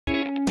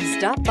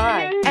Stop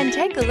by and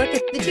take a look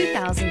at the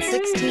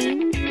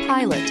 2016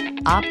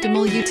 Pilot.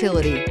 Optimal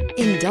utility,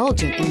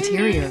 indulgent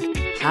interior,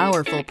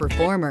 powerful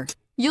performer.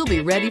 You'll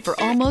be ready for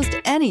almost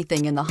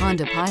anything in the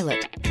Honda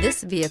Pilot.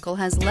 This vehicle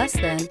has less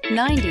than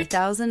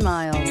 90,000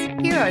 miles.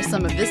 Here are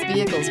some of this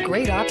vehicle's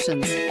great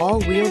options: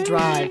 all-wheel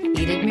drive,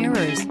 heated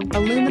mirrors,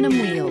 aluminum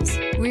wheels,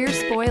 rear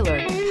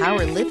spoiler,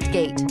 power lift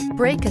gate,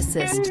 brake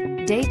assist,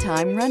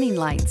 daytime running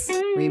lights,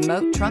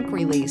 remote trunk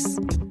release,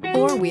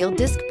 four-wheel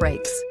disc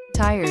brakes,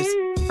 tires,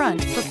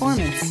 front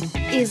performance.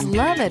 Is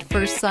love at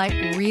first sight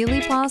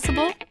really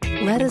possible?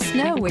 Let us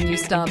know when you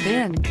stop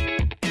in.